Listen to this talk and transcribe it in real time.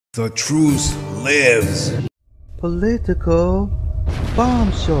The truth lives. Political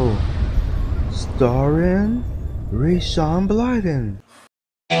Bomb Show, starring Rayshawn Blyden.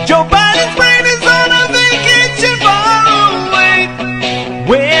 Joe Biden's brain is on a vacation far away.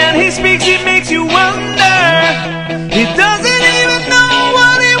 When he speaks, it makes you wonder. He doesn't even know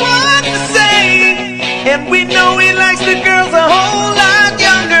what he wants to say. And we know he likes the girls a whole lot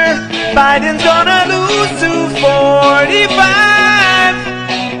younger. Biden's gonna lose to 45.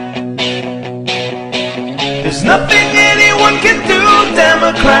 There's nothing anyone can do.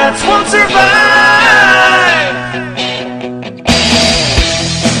 Democrats won't survive.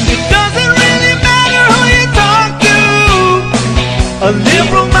 It doesn't really matter who you talk to. A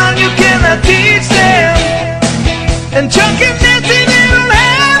liberal mind you cannot teach them. And Chuck and Nancy, they don't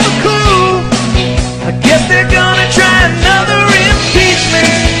have a clue. I guess they're gonna try another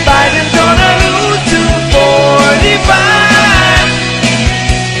impeachment. Biden's gonna lose to 45.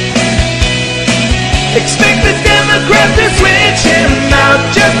 Expect the Democrats to switch him out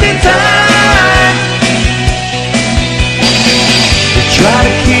just in time. They try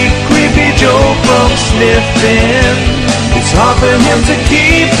to keep Creepy Joe from sniffing. It's hard for him to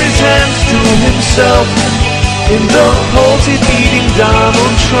keep his hands to himself. In the polls he's beating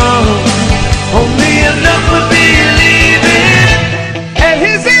Donald Trump. Only enough would believe it. And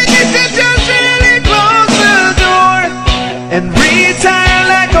his agents have just really closed the door and retire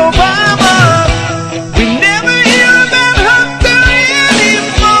like Obama.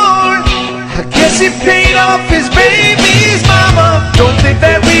 He paid off his baby's mama. Don't think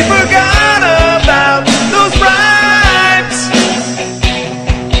that we forgot about those bribes.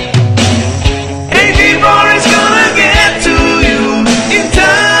 A.J. Barr is gonna get to you in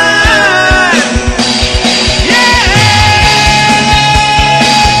time. Yeah!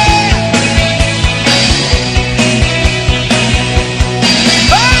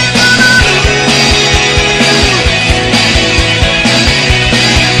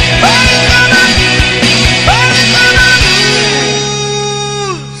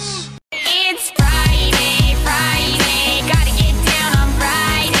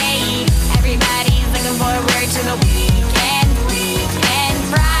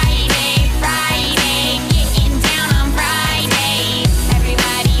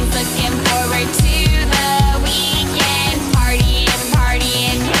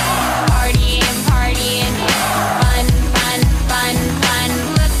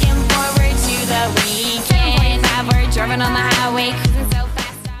 I'm gonna lose.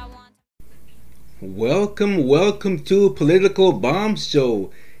 Welcome to Political Bomb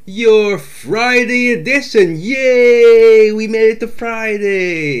Show, your Friday edition. Yay! We made it to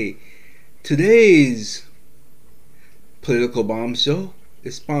Friday. Today's Political Bomb Show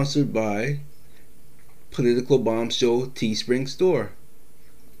is sponsored by Political Bomb Show Teespring Store.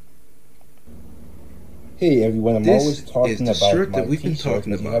 Hey everyone, I'm This always talking is the about shirt my that we've been t-shirt,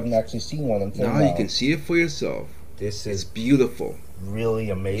 talking but you about. haven't actually seen one until Now now. you can see it for yourself. This It's is beautiful. really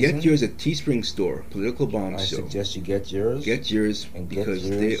amazing. Get yours at Teespring Store, Political Bomb I Show. suggest you get yours. Get yours And get because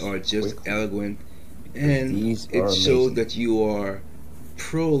yours they are just quickly. elegant, and These it are shows amazing. that you are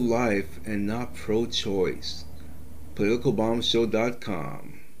pro-life and not pro-choice.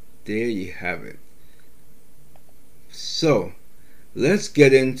 PoliticalBombShow.com. There you have it. So, let's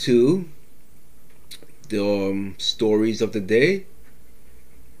get into the stories of the day.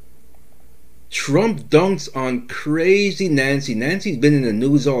 Trump dunks on crazy Nancy. Nancy's been in the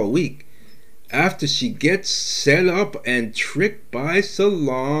news all week after she gets set up and tricked by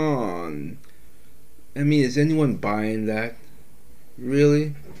Salon. I mean, is anyone buying that?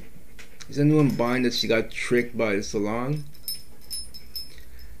 Really? Is anyone buying that she got tricked by the Salon?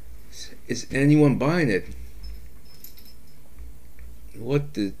 Is anyone buying it?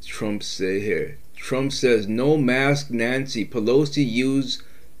 What did Trump say here? Trump says, no mask Nancy. Pelosi used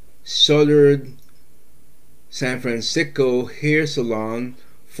shuttered San Francisco hair salon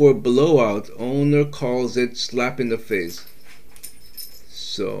for blowout. Owner calls it slap in the face.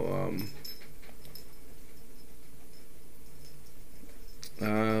 So,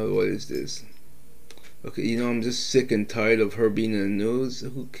 what is this? Okay, you know, I'm just sick and tired of her being in the news.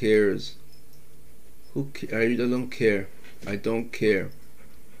 Who cares? I don't care. I don't care.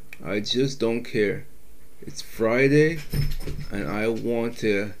 I just don't care. It's Friday, and I want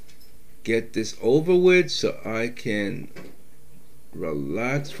to get this over with so I can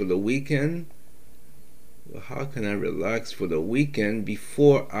relax for the weekend. Well, how can I relax for the weekend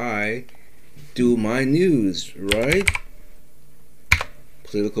before I do my news, right?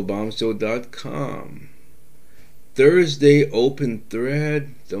 PoliticalBombShow.com. Thursday open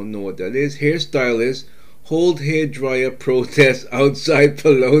thread, don't know what that is. Hairstylist Hold hairdryer protest outside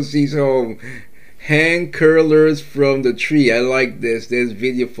Pelosi's home. Hang curlers from the tree. I like this. There's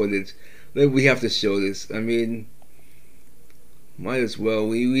video footage. We have to show this. I mean, might as well.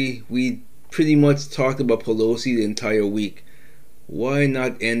 We pretty much talked about Pelosi the entire week. Why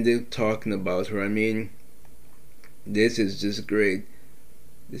not end it talking about her? I mean, this is just great.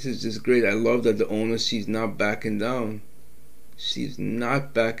 This is just great. I love that the owner, she's not backing down. She's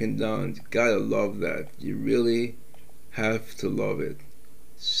not backing down. You gotta love that. You really have to love it.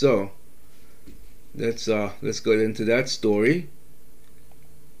 So let's go into that story.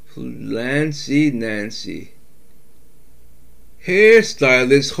 Nancy.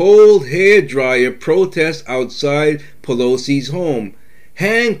 Hairstylist hold hairdryer protest outside Pelosi's home.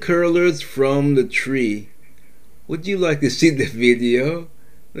 Hang curlers from the tree. Would you like to see the video?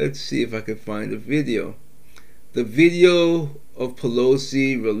 Let's see if I can find the video. The video of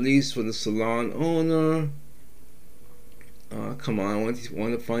Pelosi released for the salon owner. Come on, I want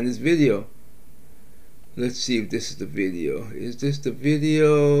to find this video. Let's see if this is the video. Is this the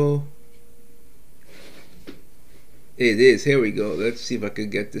video? It is. Here we go. Let's see if I can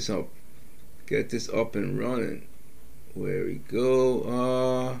get this up. Get this up and running. Where we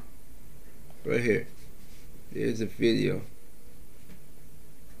go? Right here. There's a video.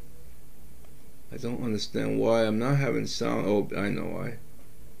 I don't understand why I'm not having sound. Oh, I know why.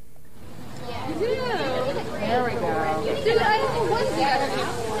 There we go.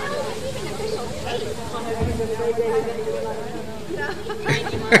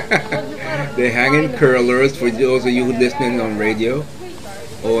 They're hanging curlers for those of you who listening on radio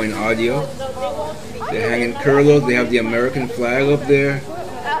or in audio. They're hanging curlers. They have the American flag up there.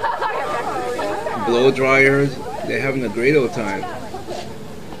 Blow dryers. They're having a great old time.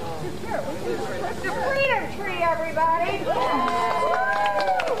 The freedom tree, everybody.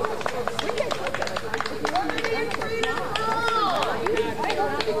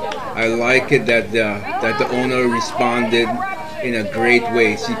 I like it that the owner responded in a great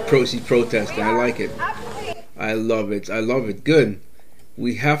way. She protested. I like it. I love it. I love it. Good.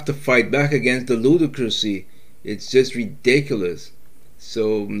 We have to fight back against the ludicrousy. It's just ridiculous.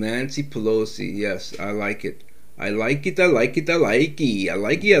 So Nancy Pelosi, yes, I like it. I like it. I like it. I like it. I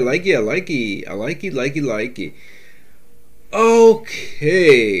like it. I like it. I like it. I like it. Like it.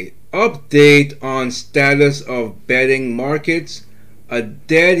 Okay. Update on status of betting markets. A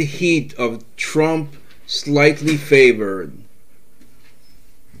dead heat of Trump slightly favored.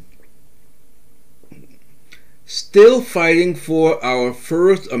 Still fighting for our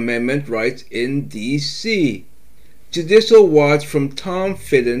First Amendment rights in D.C. Judicial Watch from Tom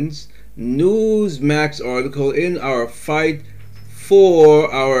Fiddens, Newsmax article in our fight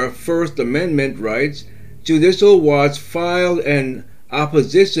for our First Amendment rights. Judicial Watch filed an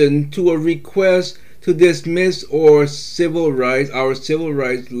opposition to a request to dismiss our civil rights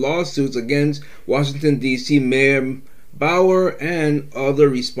lawsuits against Washington, D.C. Mayor Bauer and other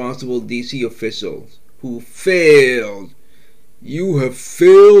responsible D.C. officials who failed. You have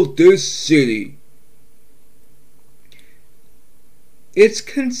failed this city. It's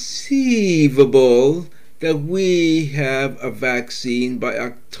conceivable that we have a vaccine by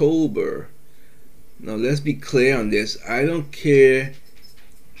October. Now let's be clear on this. I don't care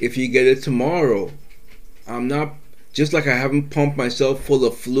if you get it tomorrow. I'm not, just like I haven't pumped myself full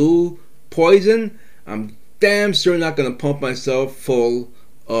of flu poison, I'm damn sure not going to pump myself full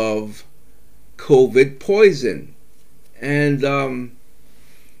of COVID poison. And I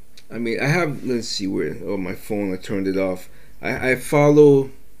mean, I have, let's see where, oh, my phone, I turned it off. I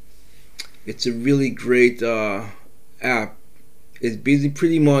follow, it's a really great app. It's busy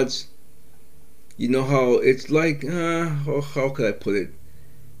pretty much, you know how it's like, how could I put it?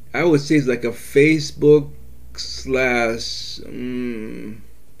 I would say it's like a Facebook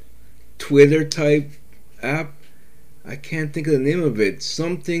 / Twitter type app. I can't think of the name of it.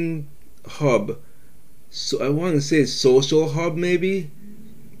 Something Hub. So I want to say it's Social Hub maybe.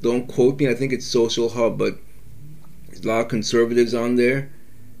 Don't quote me. I think it's Social Hub, but there's a lot of conservatives on there.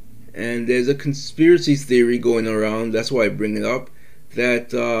 And there's a conspiracy theory going around. That's why I bring it up.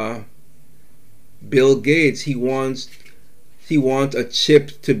 That Bill Gates, he wants a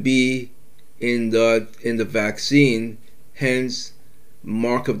chip to be in the vaccine, hence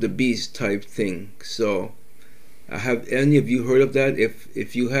mark of the beast type thing. So have any of you heard of that?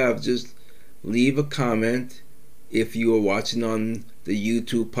 If you have, just leave a comment if you are watching on the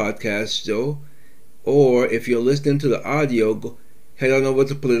YouTube podcast show, or if you're listening to the audio, head on over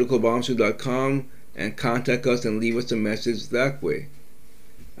to politicalbombshell.com and contact us and leave us a message that way.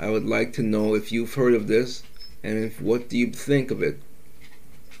 I would like to know if you've heard of this and what do you think of it.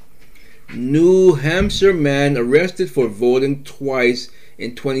 New Hampshire man arrested for voting twice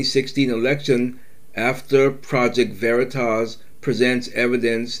in 2016 election after Project Veritas presents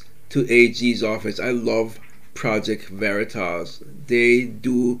evidence to AG's office. I love Project Veritas. They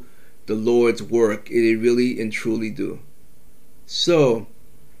do the Lord's work. They really and truly do. So,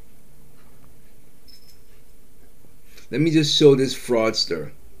 let me just show this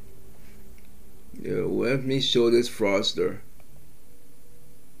fraudster. Let me show this fraudster.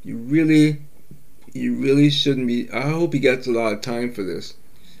 You really shouldn't be. I hope he gets a lot of time for this.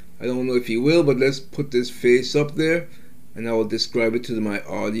 I don't know if he will, but let's put this face up there and I will describe it to my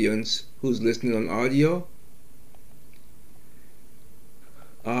audience who's listening on audio.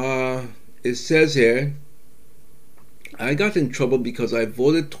 It says here, I got in trouble because I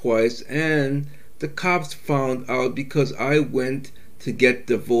voted twice and the cops found out because I went to get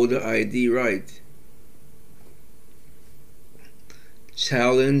the voter ID right.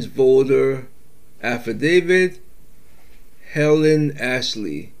 Challenge voter affidavit, Helen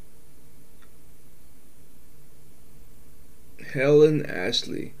Ashley. Helen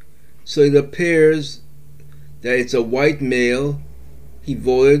Ashley. So it appears that it's a white male. He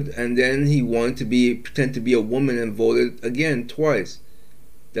voted and then he wanted to pretend to be a woman and voted again twice.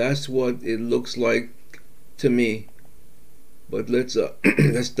 That's what it looks like to me. But let's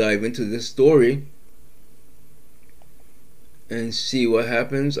let's dive into this story and see what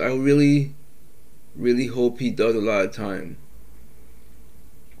happens. I really hope he does a lot of time.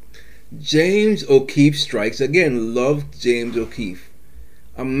 James O'Keefe strikes again. Love James O'Keefe.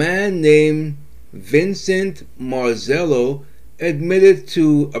 A man named Vincent Marzello admitted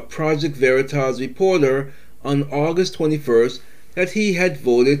to a Project Veritas reporter on August 21st that he had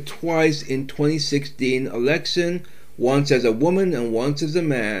voted twice in 2016 election, once as a woman and once as a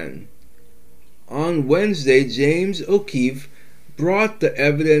man. On Wednesday, James O'Keefe brought the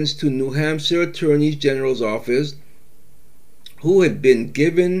evidence to New Hampshire Attorney General's office, who had been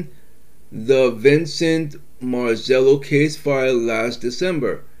given the Vincent Marzello case file last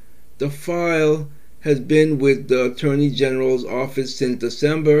December. The file has been with the Attorney General's office since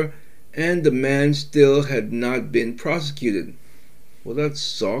December, and the man still had not been prosecuted. Well, that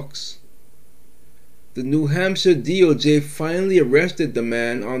sucks. The New Hampshire DOJ finally arrested the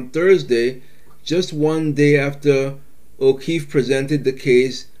man on Thursday, just one day after O'Keefe presented the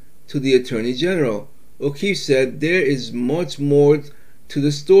case to the Attorney General. O'Keefe said there is much more to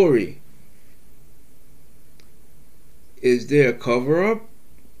the story. Is there a cover-up?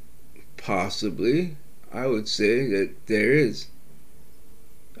 Possibly. I would say that there is.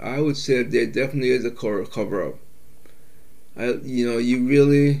 I would say that there definitely is a cover-up.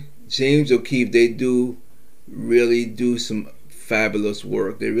 James O'Keefe, they really do some fabulous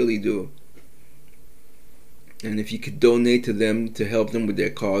work. They really do. And if you could donate to them to help them with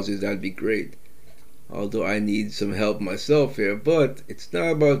their causes, that'd be great. Although I need some help myself here, but it's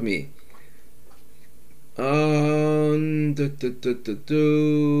not about me. So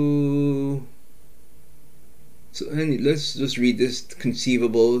let's just read this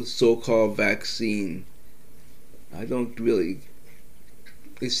conceivable so-called vaccine. It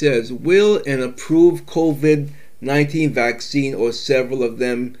says, will an approved COVID-19 vaccine or several of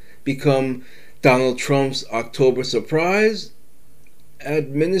them become Donald Trump's October surprise?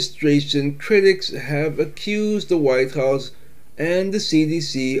 Administration critics have accused the White House and the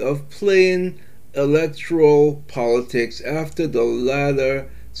CDC of playing electoral politics after the latter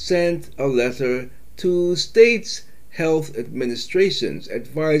sent a letter to states' health administrations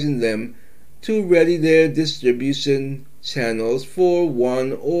advising them to ready their distribution channels for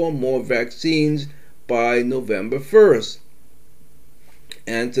one or more vaccines by November 1st.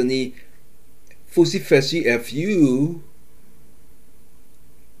 Anthony Fusifesi FU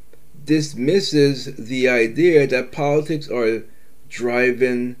dismisses the idea that politics are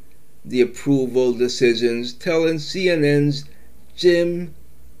driving the approval decisions, telling CNN's Jim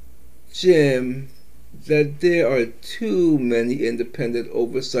that there are too many independent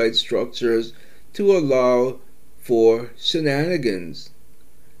oversight structures to allow for shenanigans.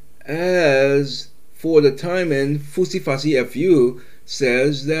 As for the timing, Fusifasi FU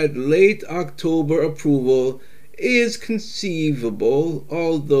says that late October approval is conceivable,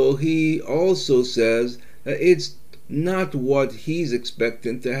 although he also says that it's not what he's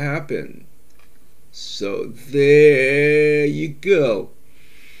expecting to happen. So there you go.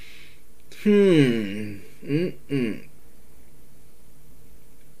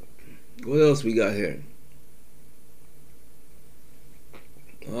 What else we got here?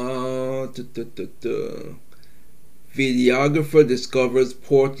 Videographer discovers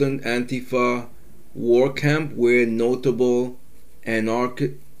Portland Antifa war camp where notable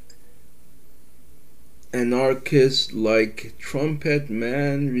anarchists like Trumpet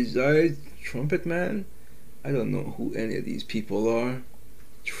Man resides. Trumpet Man? I don't know who any of these people are.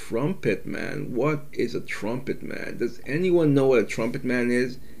 Trumpet Man. What is a trumpet man? Does anyone know what a trumpet man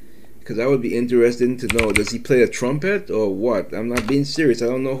is? Because I would be interested to know. Does he play a trumpet or what? I'm not being serious. I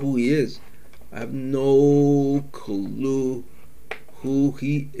don't know who he is. I have no clue who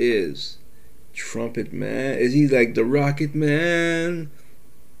he is. Trumpet Man. Is he like the Rocket Man?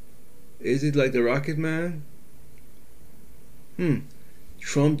 Is it like the Rocket Man?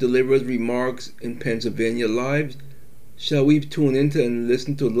 Trump delivers remarks in Pennsylvania live. Shall we tune into and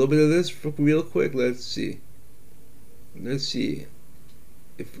listen to a little bit of this real quick? Let's see. Let's see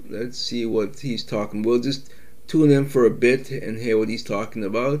what he's talking. We'll just tune in for a bit and hear what he's talking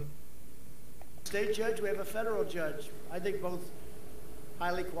about. State judge, we have a federal judge. I think both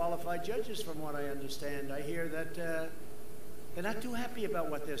highly qualified judges, from what I understand. I hear that they're not too happy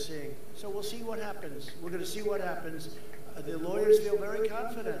about what they're seeing. So we'll see what happens. We're going to see what happens. The lawyers feel very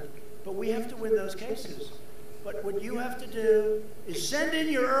confident, but we have to win those cases. But what you have to do is send in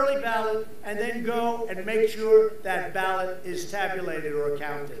your early ballot and then go and make sure that ballot is tabulated or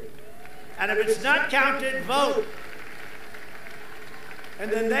counted. And if it's not counted, vote.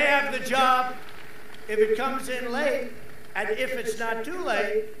 And then they have the job, if it comes in late, and if it's not too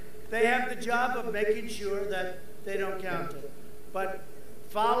late, they have the job of making sure that they don't count it. But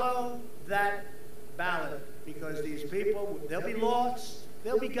follow that ballot, because these people, they'll be lost,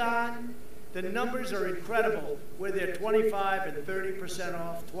 they'll be gone. The numbers are incredible, where they're 25 and 30%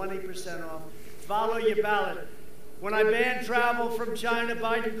 off, 20% off. Follow your ballot. When I banned travel from China,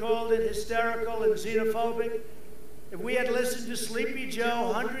 Biden called it hysterical and xenophobic. If we had listened to Sleepy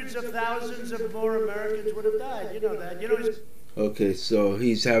Joe, hundreds of thousands of more Americans would have died. You know that. You know. Okay, so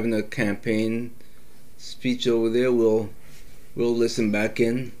he's having a campaign speech over there. We'll listen back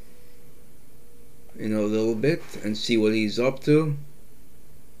in a little bit and see what he's up to.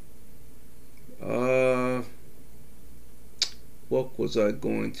 What was I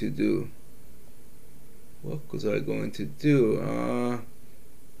going to do?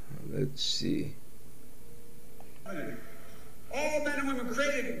 Let's see. All men and women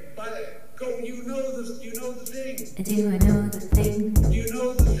created by the code. You know the thing. Do I know the thing? You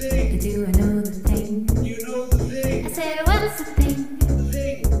know the thing. Do I know the thing? You know the thing. I said, what's the thing The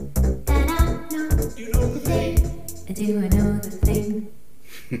thing. that I know? You know the thing. Do I know the thing?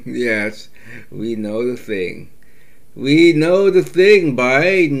 Yes, we know the thing. We know the thing.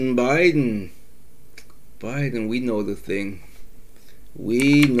 Biden, we know the thing.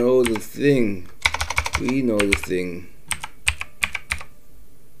 We know the thing. We know the thing.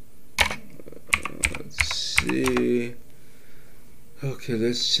 Let's see. Okay,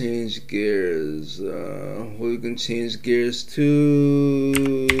 let's change gears. What are we going to change gears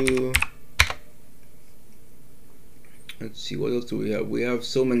to? Let's see, what else do we have? We have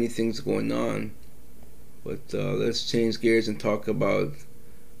so many things going on. But let's change gears and talk about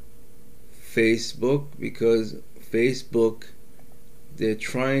Facebook, because Facebook, they're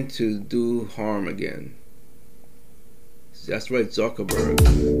trying to do harm again. That's right, Zuckerberg.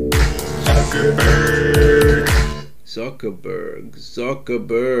 Suck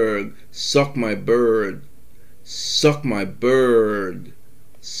my bird. Suck my bird.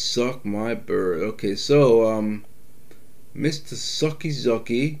 Suck my bird. Okay, so Mr. Sucky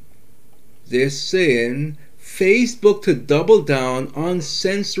Zucky, they're saying Facebook to double down on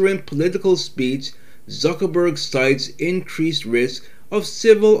censoring political speech. Zuckerberg cites increased risk of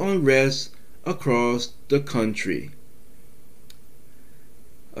civil unrest across the country.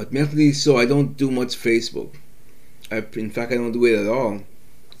 Admittedly, so I don't do much Facebook. In fact, I don't do it at all.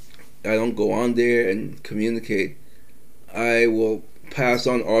 I don't go on there and communicate. I will pass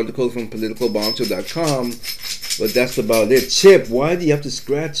on articles from politicalbombshell.com, but that's about it. Chip, why do you have to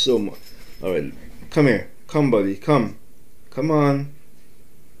scratch so much? Alright, come here. Come, buddy. Come. Come on.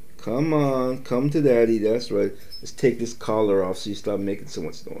 Come on. Come to daddy. That's right. Let's take this collar off so you stop making so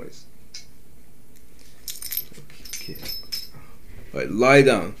much noise. Okay. Alright, lie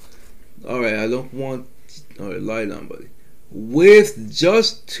down. Alright, I don't want... Alright, lie down, buddy. With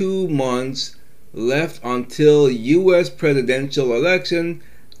just 2 months left until U.S. presidential election,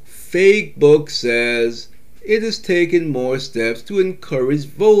 Facebook says it is taking more steps to encourage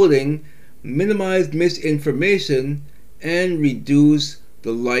voting, minimize misinformation, and reduce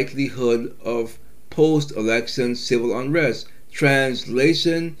the likelihood of post-election civil unrest.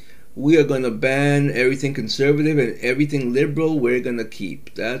 Translation: we are going to ban everything conservative and everything liberal we're going to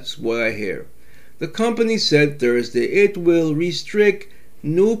keep. That's what I hear. The company said Thursday it will restrict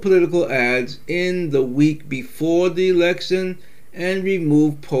new political ads in the week before the election and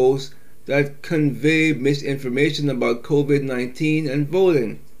remove posts that convey misinformation about COVID-19 and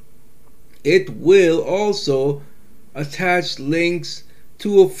voting. It will also attach links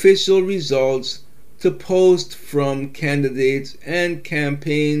to official results to post from candidates and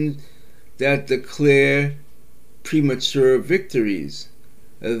campaigns that declare premature victories.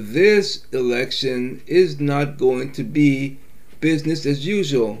 This election is not going to be business as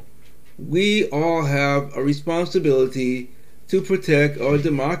usual. We all have a responsibility to protect our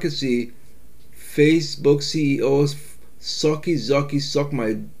democracy. Facebook CEO Sucky Zucky Suck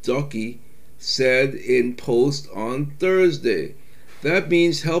My Ducky said in post on Thursday. That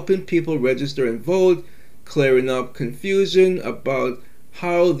means helping people register and vote, clearing up confusion about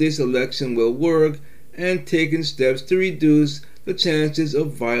how this election will work, and taking steps to reduce the chances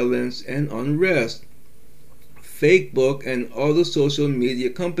of violence and unrest. Facebook and other social media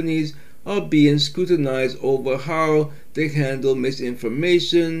companies are being scrutinized over how they handle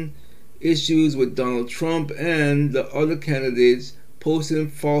misinformation, issues with Donald Trump and the other candidates posting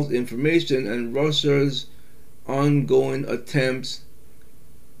false information, and Russia's ongoing attempts.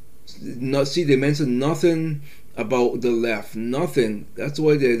 They mentioned nothing about the left. Nothing. That's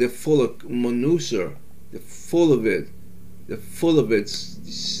why they're full of minutia. They're full of it. They're full of it.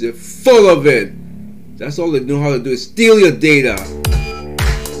 They're full of it. That's all they know how to do is steal your data.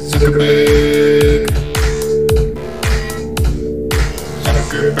 Zuckerberg.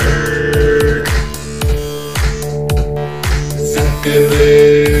 Zuckerberg.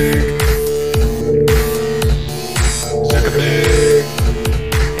 Zuckerberg. Zuckerberg.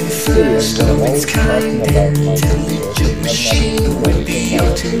 A first of its kind intelligent machine with the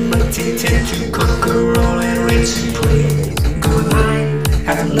ultimate intent to conquer all and rinse and clean. Go online,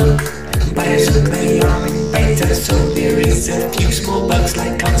 have a look. Buyers look, they are in beta, so there is a few small bugs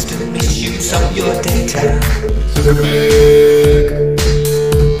like constant misuse of your data. Zuckerberg.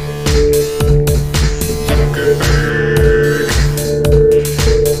 Zuckerberg.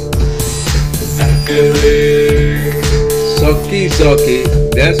 Zuckerberg. Sucky Zucky,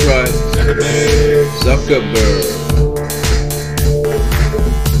 that's right. Zuckerberg. Zuckerberg.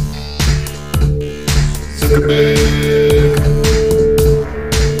 Zuckerberg.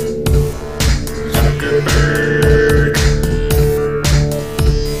 Zuckerberg.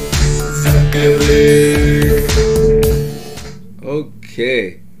 Zuckerberg. Okay,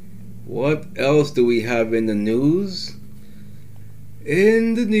 what else do we have in the news?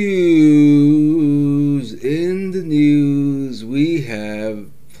 In the news, we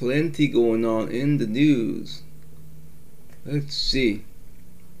have plenty going on in the news. Let's see.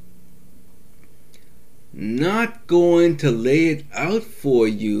 Not going to lay it out for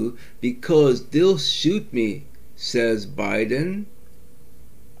you because they'll shoot me, says Biden.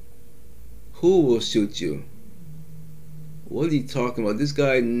 Who will shoot you? What are you talking about? This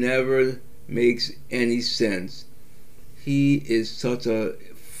guy never makes any sense. He is such a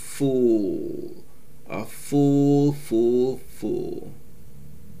fool. A fool.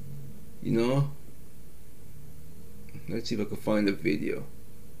 You know? Let's see if I can find the video.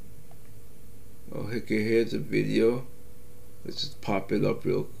 Oh, okay, here's a video. Let's just pop it up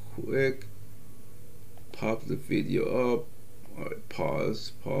real quick. Pop the video up. Alright,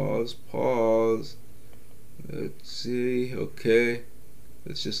 pause. Let's see, okay.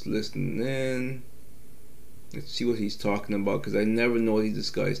 Let's just listen in. Let's see what he's talking about, because I never know what this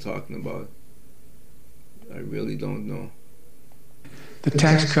guy's talking about. I really don't know. The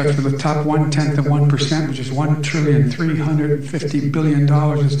tax cuts for the top 1/10 of 1%, which is $1,350 billion,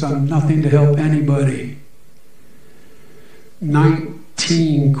 has done nothing to help anybody.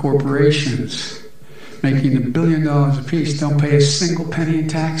 19 corporations making $1 billion apiece don't pay a single penny in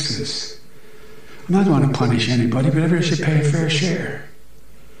taxes. I'm not going to punish anybody, but everybody should pay a fair share.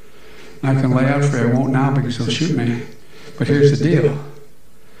 I can lay out for you. I won't now because they'll shoot me. But here's the deal.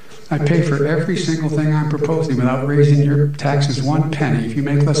 I pay for every single thing I'm proposing without raising your taxes 1 penny. If you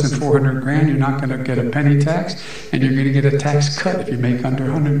make less than 400 grand, you're not going to get a penny tax, and you're going to get a tax cut if you make under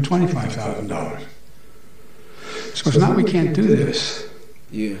 $125,000. So it's not we can't do this.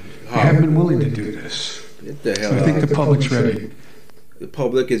 Yeah. We haven't been willing to do this. Get the hell So I think the public's ready. The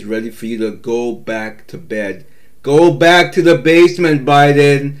public is ready for you to go back to bed. Go back to the basement,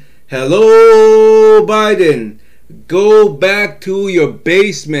 Biden. Hello, Biden. Go back to your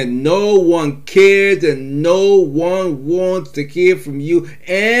basement. No one cares and no one wants to hear from you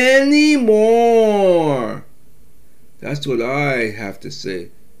anymore. That's what I have to say.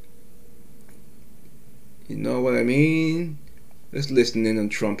 You know what I mean? Let's listen in on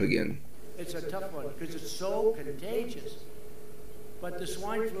Trump again. It's a tough one because it's so contagious. But the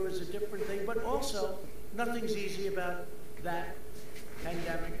swine flu is a different thing. But also, nothing's easy about that.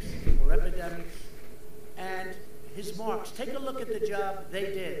 pandemics or epidemics, and his marks. Take a look at the job they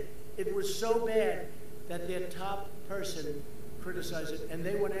did. It was so bad that their top person criticized it, and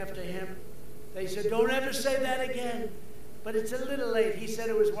they went after him. They said, don't ever say that again. But it's a little late. He said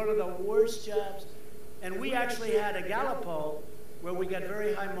it was one of the worst jobs. And we actually had a Gallup poll where we got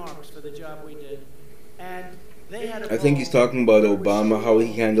very high marks for the job we did. And they had a I think he's talking about poll where Obama, how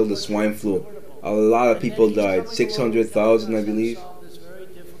he handled the swine flu. A lot of people died, 600,000, I believe. Solve this very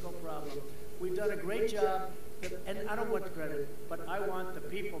difficult problem. We've done a great job, and I don't want the credit, but I want the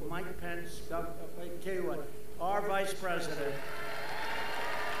people. Mike Pence, I tell you what, our Vice President,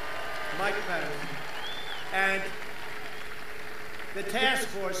 Mike Pence, and the task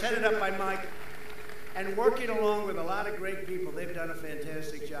force headed up by Mike, and working along with a lot of great people. They've done a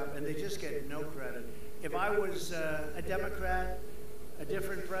fantastic job, and they just get no credit. If I was a Democrat, a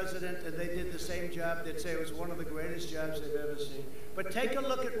different president, and they did the same job, they'd say it was one of the greatest jobs they've ever seen. But take a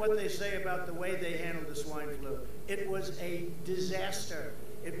look at what they say about the way they handled the swine flu. It was a disaster.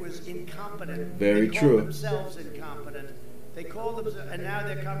 It was incompetent. Very they true. called themselves incompetent. They called themselves, and now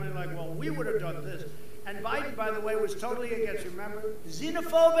they're coming like, well, we would have done this. And Biden, by the way, was totally against, remember?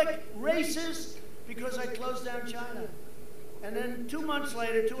 Xenophobic, racist, because I closed down China. And then 2 months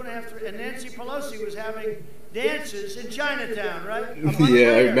later, 2.5, 3, and Nancy Pelosi was having dances in Chinatown, right? A month Yeah, I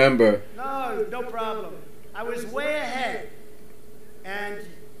later. remember. No problem. I was way ahead. And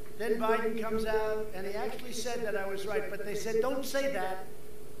then Biden comes out, and he actually said that I was right. But they said, don't say that.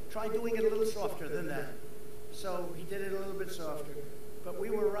 Try doing it a little softer than that. So he did it a little bit softer. But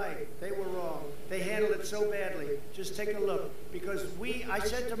we were right. They were wrong. They handled it so badly. Just take a look. Because I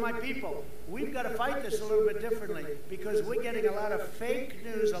said to my people, we've got to fight this a little bit differently. Because we're getting a lot of fake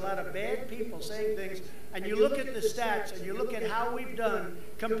news, a lot of bad people saying things. And you look at the stats, and you look at how we've done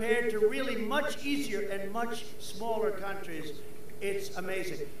compared to really much easier and much smaller countries. It's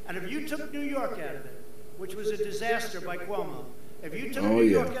amazing. And if you took New York out of it, which was a disaster by Cuomo, if you took New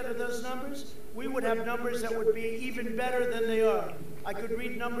York out of those numbers, we would have numbers that would be even better than they are. I could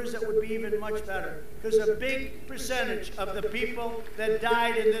read numbers that would be even much better. Because a big percentage of the people that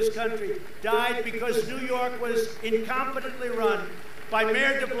died in this country died because New York was incompetently run by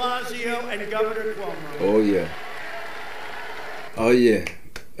Mayor de Blasio and Governor Cuomo. Oh, yeah. Oh, yeah.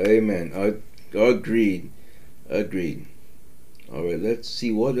 Amen. Agreed. Agreed. All right, let's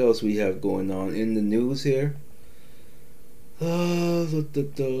see what else we have going on in the news here. Let's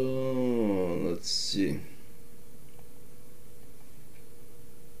see.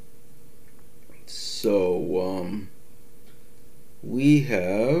 So, we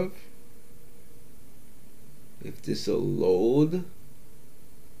have, if this will load.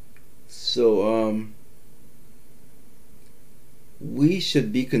 So, we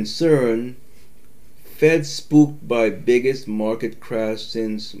should be concerned. Fed spooked by biggest market crash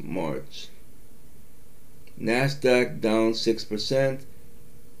since March. Nasdaq down 6%,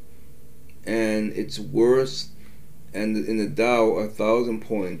 and it's worse. And in the Dow, 1,000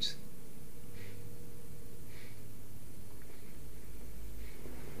 points.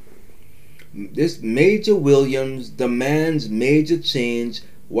 This Major Williams demands major change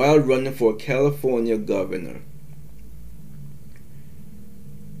while running for California governor.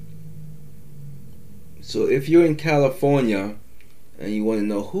 So if you're in California and you want to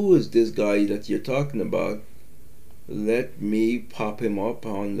know who is this guy that you're talking about, let me pop him up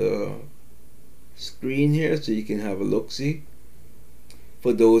on the screen here so you can have a look-see.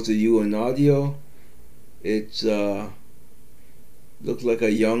 For those of you in audio, it's looks like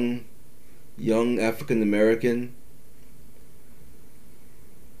a young African American,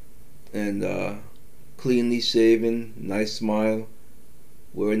 and cleanly shaven, nice smile,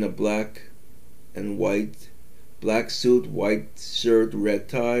 wearing a black and white, black suit, white shirt, red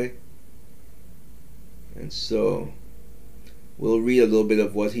tie. And so we'll read a little bit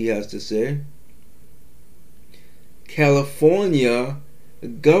of what he has to say. California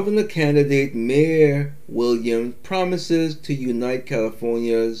governor candidate Mayor Williams promises to unite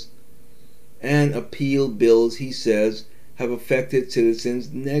Californians and appeal bills he says have affected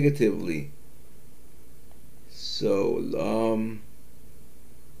citizens negatively. So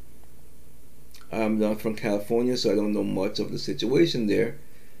I'm not from California, so I don't know much of the situation there.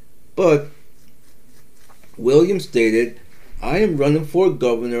 But Williams stated, I am running for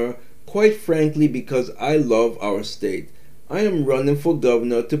governor, quite frankly, because I love our state. I am running for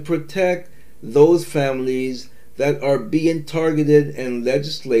governor to protect those families that are being targeted, and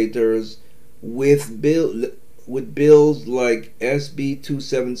legislators with bills like SB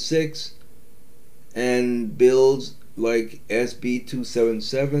 276 and bills like SB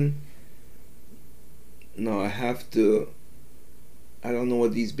 277. No, I have to I don't know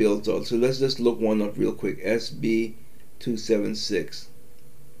what these bills are, so let's just look one up real quick. SB 276.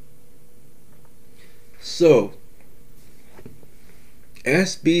 So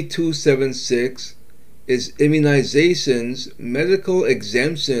SB 276 is immunizations, medical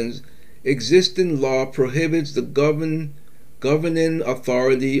exemptions. Existing law prohibits the governing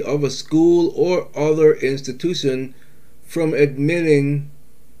authority of a school or other institution from admitting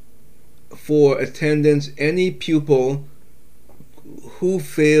for attendance any pupil who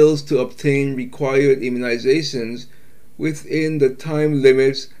fails to obtain required immunizations within the time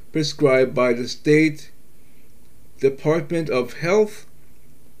limits prescribed by the state Department of Health.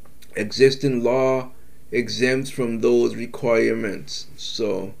 Existing law exempts from those requirements.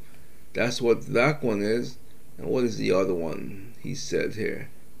 So that's what that one is. And what is the other one he said here?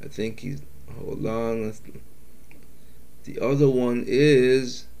 I think he's, hold on. The other one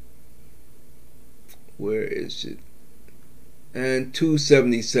is, where is it? And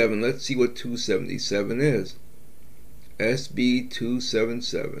 277. Let's see what 277 is. SB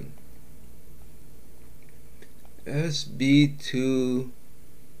 277. SB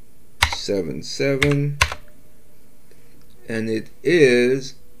 277, and it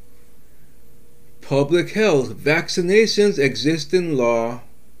is public health, vaccinations, existing law.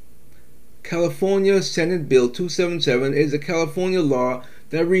 California Senate Bill 277 is a California law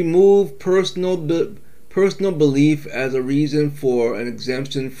that removed personal belief as a reason for an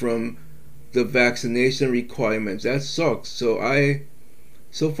exemption from the vaccination requirements. That sucks. So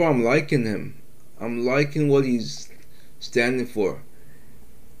far I'm liking him. I'm liking what he's standing for.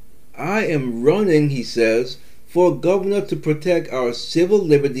 I am running, he says, for governor to protect our civil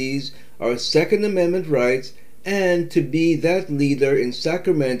liberties, our Second Amendment rights, and to be that leader in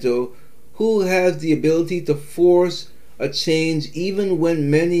Sacramento who has the ability to force a change even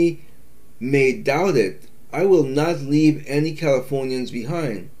when many may doubt it. I will not leave any Californians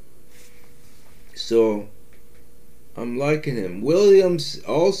behind. So I'm liking him. Williams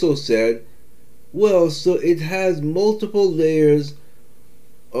also said, well, so it has multiple layers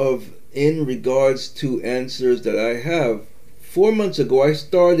of in regards to answers that I have. 4 months ago, I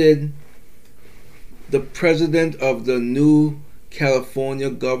started the president of the new California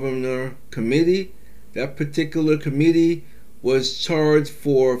Governor Committee. That particular committee was charged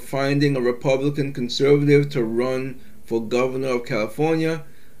for finding a Republican conservative to run for governor of California.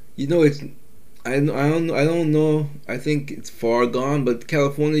 You know, I don't know. I think it's far gone, but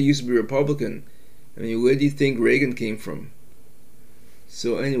California used to be Republican. I mean, where do you think Reagan came from?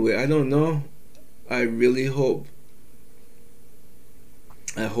 So anyway, I don't know. I really hope.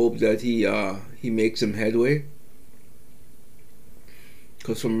 I hope that he makes some headway.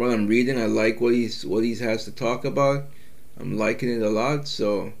 Because from what I'm reading, I like what he has to talk about. I'm liking it a lot.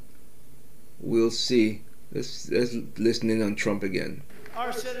 So we'll see. Let's listen in on Trump again.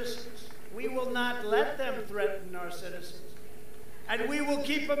 Our citizens, we will not let them threaten our citizens. And we will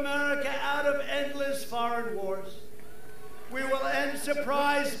keep America out of endless foreign wars. We will end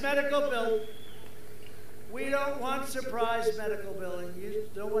surprise medical billing. We don't want surprise medical billing. You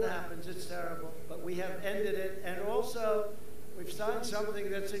know what happens. It's terrible. But we have ended it. And also, we've signed something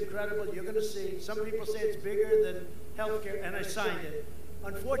that's incredible. You're going to see. Some people say it's bigger than health care, and I signed it.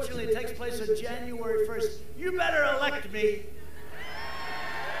 Unfortunately, it takes place on January 1st. You better elect me. You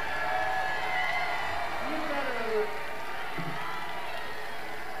better elect me.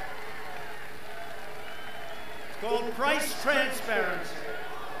 Called price transparency.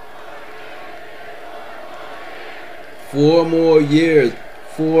 4 more years,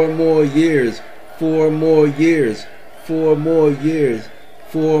 4 more years, 4 more years, 4 more years,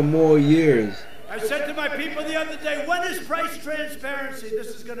 4 more years. I said to my people the other day, when is price transparency? This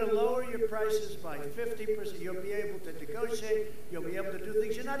is going to lower your prices by 50%. You'll be able to negotiate. You'll be able to do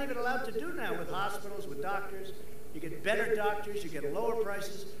things you're not even allowed to do now with hospitals, with doctors. You get better doctors. You get lower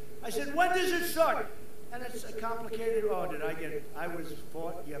prices. I said, when does it start? And it's a complicated, I was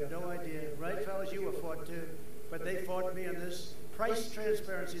fought, you have no idea. Right, fellas, you were fought too. But they fought me on this. Price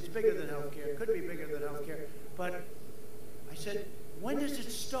transparency is bigger than healthcare, could be bigger than healthcare. But I said, when does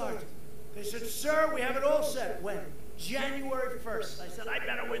it start? They said, sir, we have it all set. When? January 1st. I said, I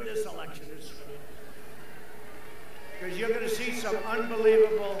better win this election. Because you're going to see some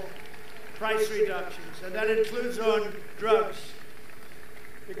unbelievable price reductions. And that includes on drugs.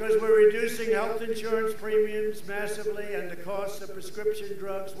 Because we're reducing health insurance premiums massively, and the cost of prescription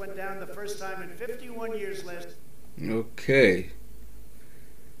drugs went down the first time in 51 years last. Okay.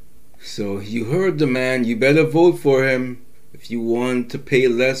 So you heard the man. You better vote for him if you want to pay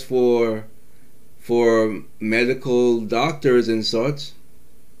less for medical doctors and such.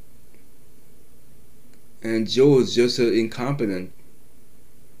 And Joe is just incompetent.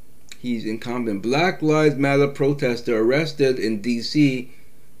 He's incompetent. Black Lives Matter protester arrested in D.C.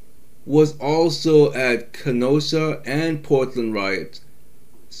 was also at Kenosha and Portland riots.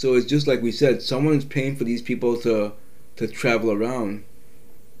 So it's just like we said, someone's paying for these people to travel around.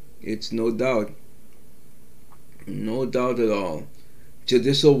 It's no doubt. No doubt at all.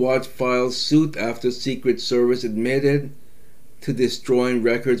 Judicial Watch files suit after Secret Service admitted to destroying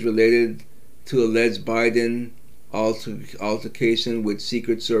records related to alleged Biden altercation with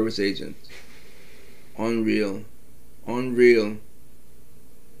Secret Service agents. Unreal. Unreal.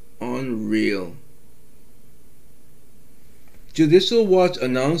 Unreal. Judicial Watch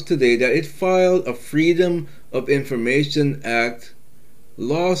announced today that it filed a Freedom of Information Act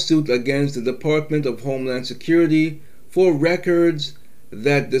lawsuit against the Department of Homeland Security for records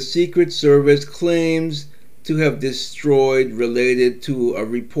that the Secret Service claims to have destroyed related to a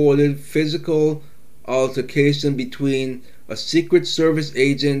reported physical altercation between a Secret Service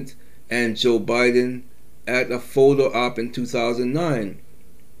agent and Joe Biden at a photo op in 2009.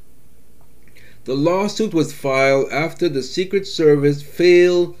 The lawsuit was filed after the Secret Service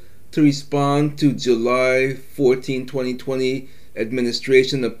failed to respond to July 14, 2020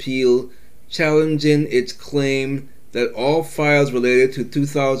 administration appeal challenging its claim that all files related to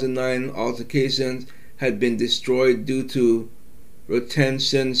 2009 altercations had been destroyed due to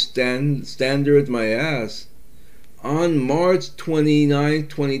retention standards. My ass. On March 29,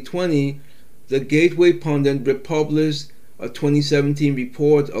 2020, the Gateway Pundit republished a 2017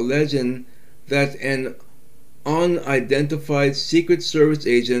 report alleging that an unidentified Secret Service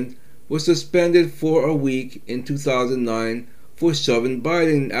agent was suspended for a week in 2009 for shoving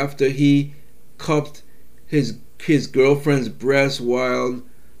Biden after he cupped his girlfriend's breast while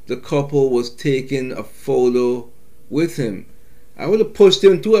the couple was taking a photo with him. I would have pushed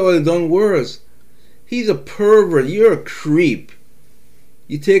him too. I would have done worse. He's a pervert. You're a creep.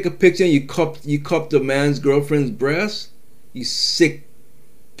 You take a picture and you cup the man's girlfriend's breast. You sick,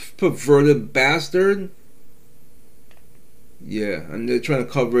 perverted bastard. Yeah, and they're trying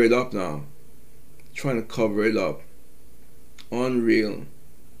to cover it up now. Trying to cover it up. Unreal.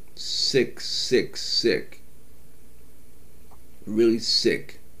 Sick, sick, sick. Really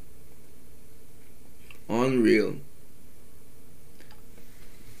sick. Unreal.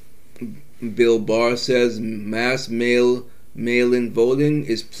 Bill Barr says mass mail-in voting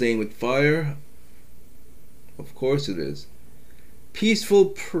is playing with fire. Of course it is. Peaceful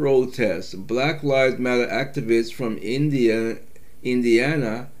protests. Black Lives Matter activists from Indiana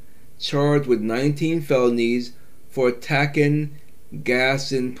charged with 19 felonies for attacking,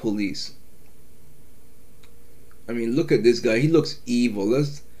 gassing police. I mean, look at this guy. He looks evil.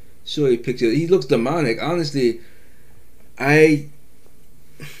 Let's show you a picture. He looks demonic. Honestly, I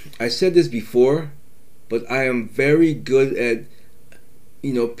said this before, but I am very good at,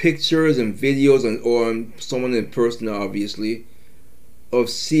 pictures and videos or on someone in person, obviously, of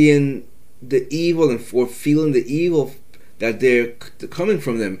seeing the evil or feeling the evil that they're coming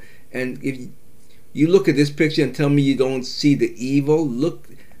from them. And if you look at this picture and tell me you don't see the evil,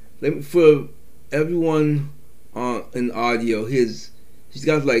 for everyone in audio, he's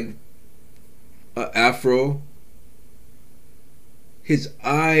got like an afro. His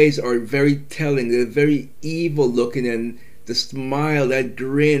eyes are very telling. They're very evil looking, and the smile, that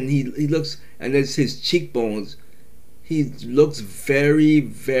grin, he looks, and that's his cheekbones. He looks very,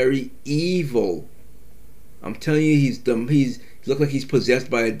 very evil. I'm telling you, he looks like he's possessed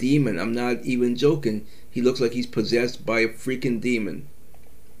by a demon. I'm not even joking. He looks like he's possessed by a freaking demon.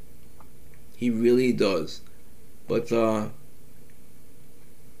 He really does. But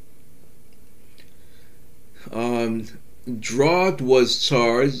Draut was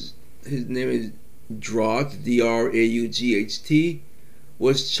charged. His name is Draut, D-R-A-U-G-H-T,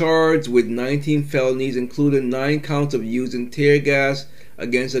 was charged with 19 felonies, including 9 counts of using tear gas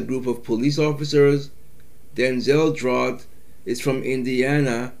against a group of police officers. Denzel Draut is from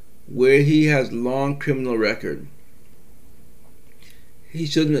Indiana, where he has long criminal record.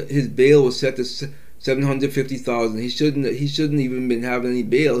 His bail was set to $750,000. He shouldn't even been having any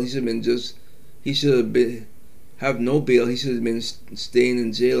bail. He should have been have no bail. He should have been staying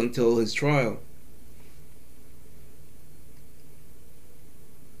in jail until his trial.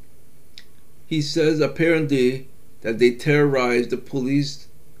 He says apparently that they terrorized the police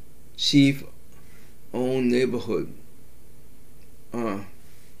chief own neighborhood.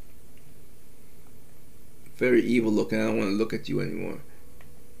 Very evil looking. I don't want to look at you anymore.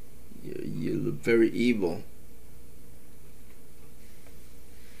 You look very evil.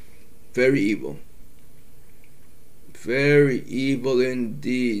 Very evil. Very evil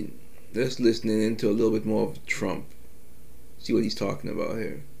indeed. Let's listen into a little bit more of Trump. See what he's talking about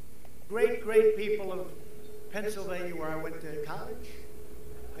here. great, great people of Pennsylvania where I went to college.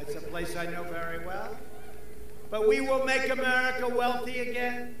 It's a place I know very well. But we will make America wealthy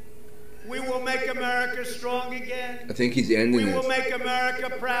again. We will make America strong again. I think he's ending We it. will make America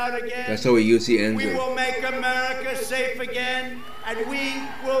proud again. That's how he usually ends We it. will make America safe again, and we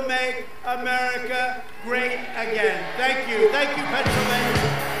will make America great again. Thank you. Thank you, Pennsylvania.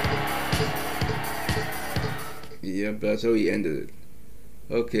 Yeah, but that's how he ended it.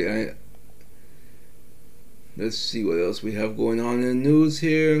 Okay, let's see what else we have going on in the news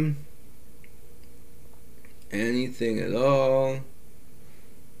here. Anything at all.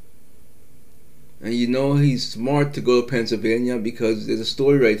 And you know he's smart to go to Pennsylvania because there's a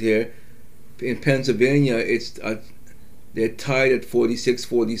story right here. In Pennsylvania, they're tied at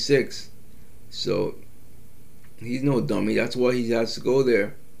 46-46. So he's no dummy. That's why he has to go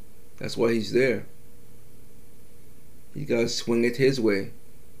there. That's why he's there. He got to swing it his way.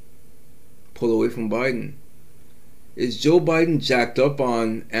 Pull away from Biden. Is Joe Biden jacked up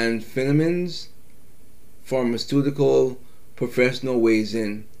on amphetamines? Pharmaceutical professional weighs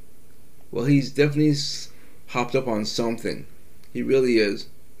in. Well, he's definitely hopped up on something. He really is.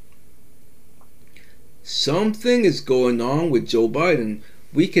 Something is going on with Joe Biden.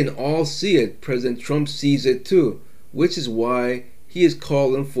 We can all see it. President Trump sees it too, which is why he is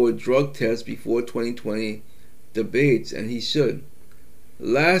calling for a drug test before 2020 debates, and he should.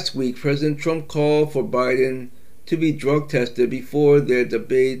 Last week, President Trump called for Biden to be drug tested before their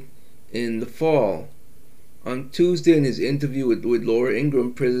debate in the fall. On Tuesday, in his interview with Laura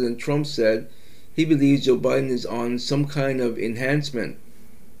Ingraham, President Trump said he believes Joe Biden is on some kind of enhancement.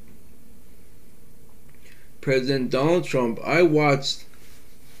 President Donald Trump, I watched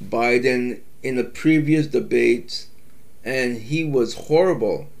Biden in the previous debates and he was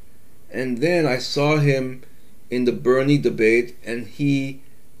horrible. And then I saw him in the Bernie debate and he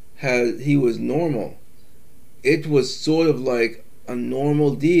was normal. It was sort of like a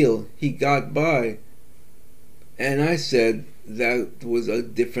normal deal. He got by. And I said that was a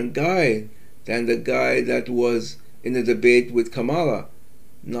different guy than the guy that was in the debate with Kamala.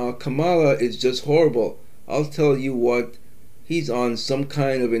 Now Kamala is just horrible. I'll tell you what, he's on some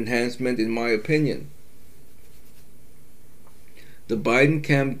kind of enhancement in my opinion. The Biden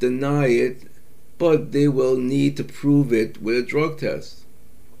camp deny it, but they will need to prove it with a drug test.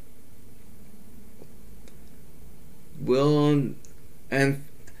 Well, and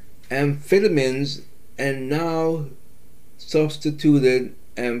amphetamines and now substituted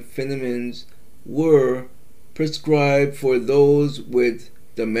amphetamines were prescribed for those with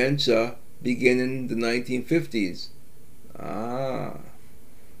dementia beginning in the 1950s.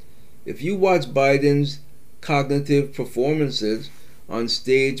 If you watch Biden's cognitive performances on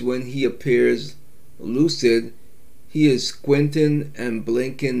stage when he appears lucid, he is squinting and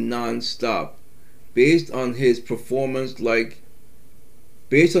blinking non-stop. Based on his performance,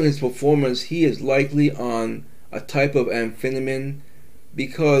 he is likely on a type of amphetamine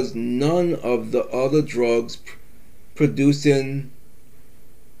because none of the other drugs producing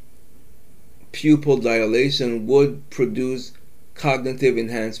pupil dilation would produce cognitive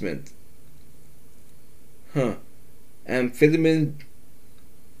enhancement. Amphetamine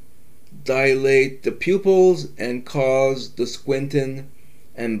dilate the pupils and cause the squinting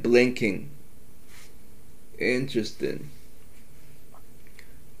and blinking. Interesting.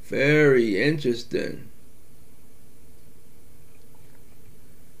 Very interesting.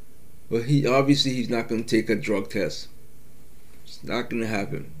 But he's not going to take a drug test. It's not going to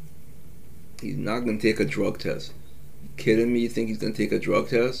happen. He's not going to take a drug test. You kidding me? You think he's going to take a drug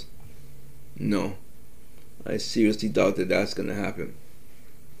test? No. I seriously doubt that that's going to happen.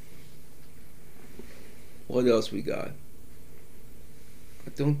 What else we got? I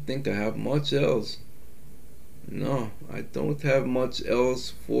don't think I have much else. No, I don't have much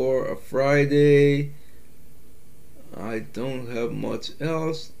else for a Friday. I don't have much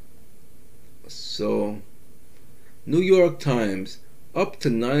else. So, New York Times, up to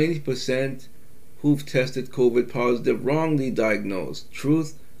 90% who've tested COVID positive wrongly diagnosed.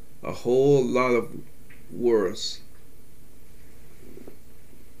 Truth, a whole lot of worse.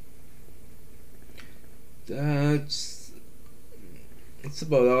 That's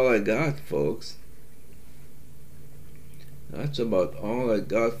about all I got, folks. That's about all I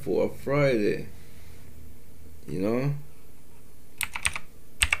got for a Friday. You know?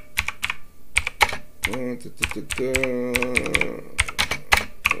 Let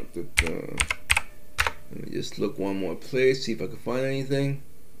me just look one more place, see if I can find anything.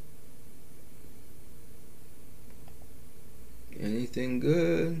 Anything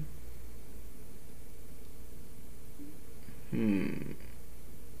good?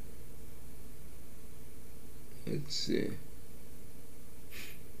 Let's see.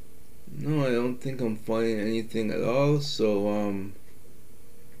 No, I don't think I'm finding anything at all. So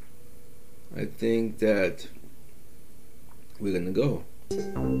I think that we're gonna go. Here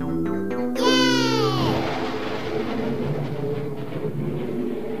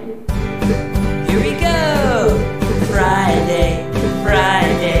we go! Friday,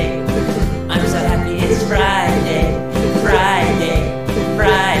 Friday. I'm so happy it's Friday, Friday,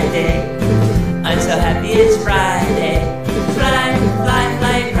 Friday. I'm so happy it's Friday. Fly, fly,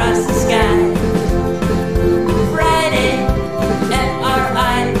 fly across the sky. Friday,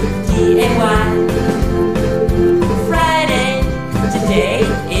 Friday. Friday, today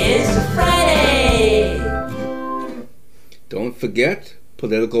is Friday. Don't forget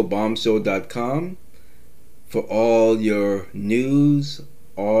politicalbombshow.com for all your news,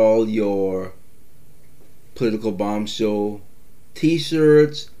 all your Political Bomb Show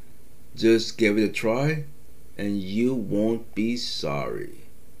t-shirts. Just give it a try and you won't be sorry.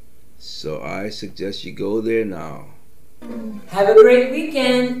 So I suggest you go there now. Have a great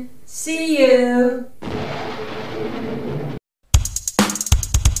weekend. See you.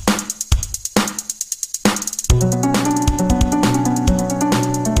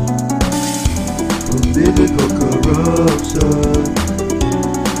 Political corruption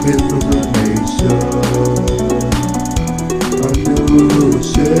is from the nation. A new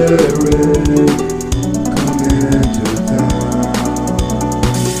sheriff coming to town.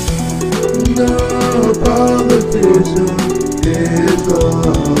 The politician is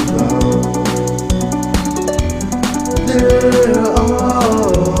allowed. They're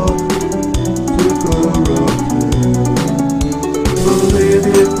all too corrupted.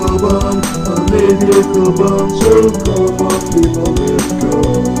 Political bomb, so come on people, let's go.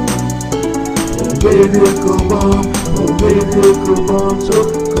 Political bomb, so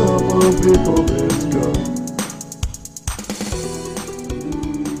come on people, let's go.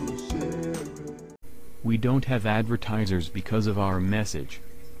 We don't have advertisers because of our message.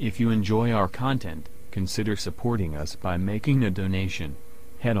 If you enjoy our content, consider supporting us by making a donation.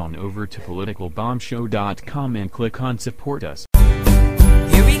 Head on over to politicalbombshow.com and click on Support Us.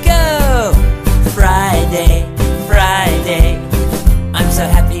 Here we go! Friday, Friday. I'm so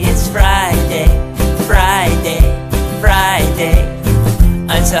happy it's Friday, Friday, Friday.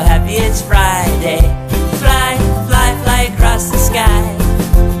 I'm so happy it's Friday. Fly, fly, fly across the sky.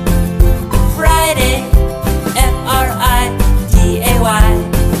 Friday, Friday.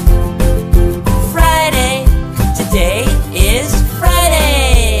 Friday, today is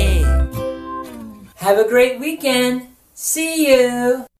Friday. Have a great weekend. See you.